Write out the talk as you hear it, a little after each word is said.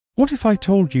What if I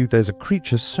told you there's a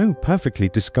creature so perfectly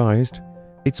disguised,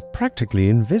 it's practically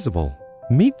invisible?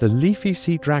 Meet the Leafy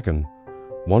Sea Dragon,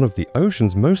 one of the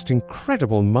ocean's most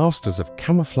incredible masters of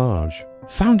camouflage.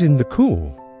 Found in the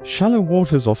cool, shallow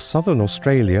waters off southern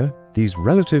Australia, these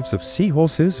relatives of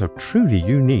seahorses are truly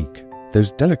unique.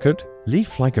 Those delicate,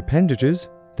 leaf-like appendages,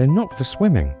 they're not for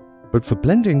swimming, but for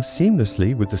blending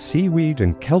seamlessly with the seaweed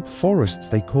and kelp forests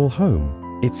they call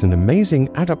home. It's an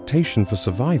amazing adaptation for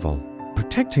survival,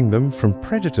 protecting them from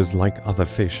predators like other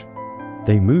fish.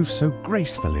 They move so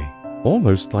gracefully,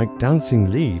 almost like dancing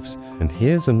leaves. And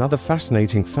here's another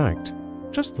fascinating fact.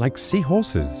 Just like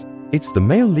seahorses, it's the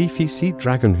male Leafy Sea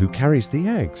Dragon who carries the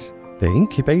eggs. They're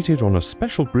incubated on a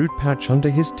special brood patch under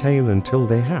his tail until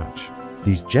they hatch.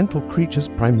 These gentle creatures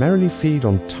primarily feed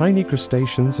on tiny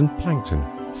crustaceans and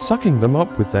plankton, sucking them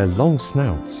up with their long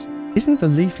snouts. Isn't the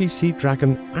Leafy Sea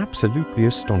Dragon absolutely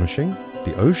astonishing?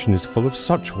 The ocean is full of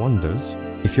such wonders.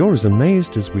 If you're as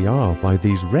amazed as we are by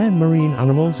these rare marine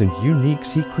animals and unique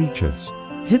sea creatures,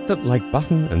 hit that like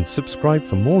button and subscribe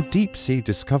for more deep sea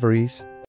discoveries.